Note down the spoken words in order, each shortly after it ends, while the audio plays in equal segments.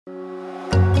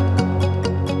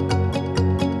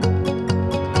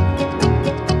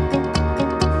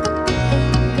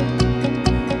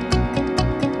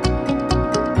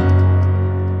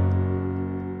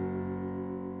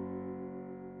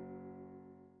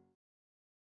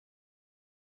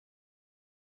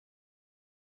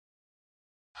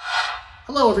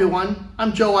Hello everyone,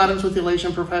 I'm Joe Adams with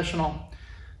Elation Professional.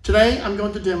 Today I'm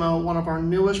going to demo one of our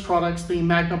newest products, the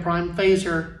MAGMA PRIME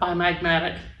Phaser by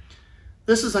Magmatic.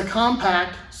 This is a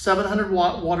compact 700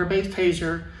 watt water-based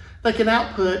hazer that can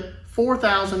output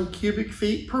 4,000 cubic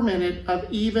feet per minute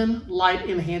of even light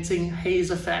enhancing haze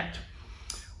effect,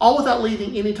 all without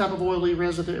leaving any type of oily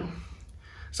residue.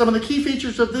 Some of the key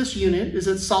features of this unit is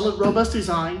its solid, robust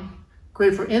design,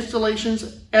 great for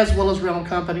installations as well as rental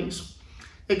companies.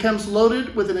 It comes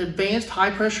loaded with an advanced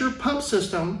high-pressure pump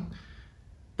system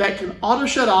that can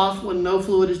auto-shut off when no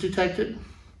fluid is detected.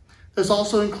 This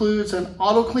also includes an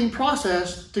auto-clean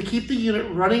process to keep the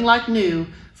unit running like new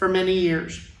for many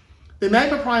years. The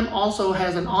MAGMA PRIME also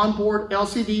has an onboard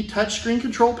LCD touchscreen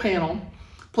control panel,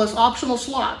 plus optional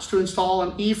slots to install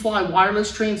an eFly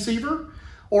wireless transceiver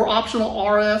or optional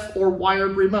RF or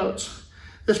wired remotes.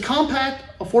 This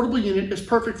compact, affordable unit is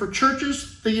perfect for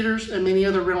churches, theaters, and many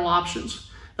other rental options.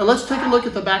 Now let's take a look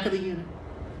at the back of the unit.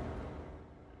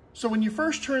 So when you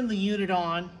first turn the unit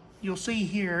on, you'll see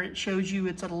here it shows you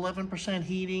it's at 11%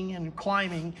 heating and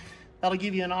climbing. That'll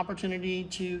give you an opportunity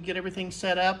to get everything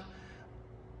set up.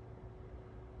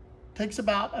 Takes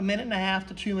about 1.5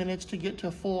 to 2 minutes to get to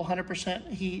a full 100%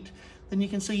 heat. Then you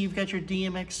can see you've got your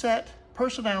DMX set,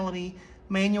 personality,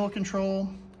 manual control,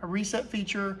 a reset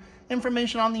feature,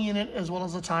 information on the unit, as well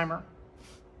as a timer.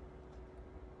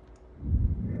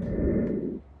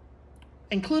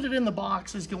 Included in the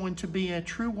box is going to be a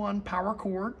True One power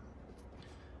cord.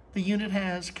 The unit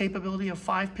has capability of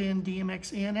 5-pin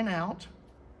DMX in and out.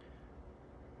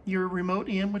 Your remote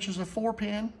in, which is a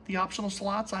 4-pin, the optional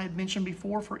slots I had mentioned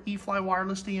before for eFly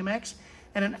wireless DMX,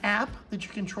 and an app that you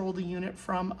control the unit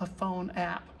from a phone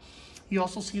app. You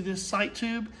also see this sight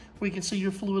tube where you can see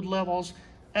your fluid levels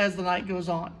as the night goes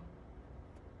on.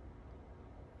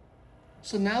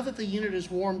 So now that the unit is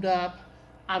warmed up,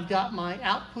 I've got my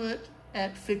output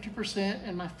at 50%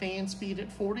 and my fan speed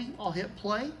at 40. I'll hit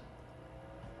play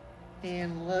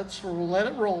and let's let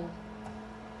it roll.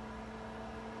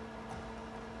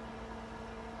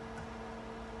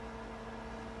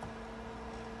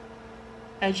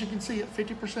 As you can see, at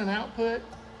 50% output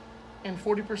and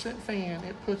 40% fan,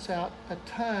 it puts out a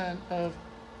ton of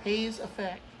haze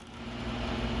effect.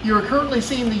 You're currently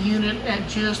seeing the unit at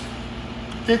just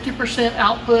 50%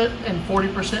 output and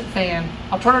 40% fan.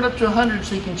 I'll turn it up to 100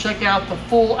 so you can check out the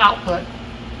full output.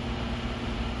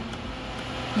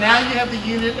 Now you have the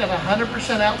unit at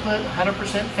 100% output,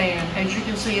 100% fan. As you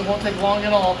can see, it won't take long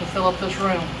at all to fill up this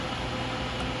room.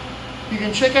 You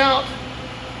can check out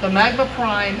the MAGMA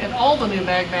PRIME and all the new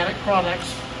Magmatic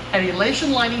products at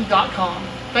elationlighting.com.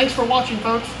 Thanks for watching,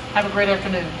 folks. Have a great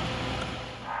afternoon.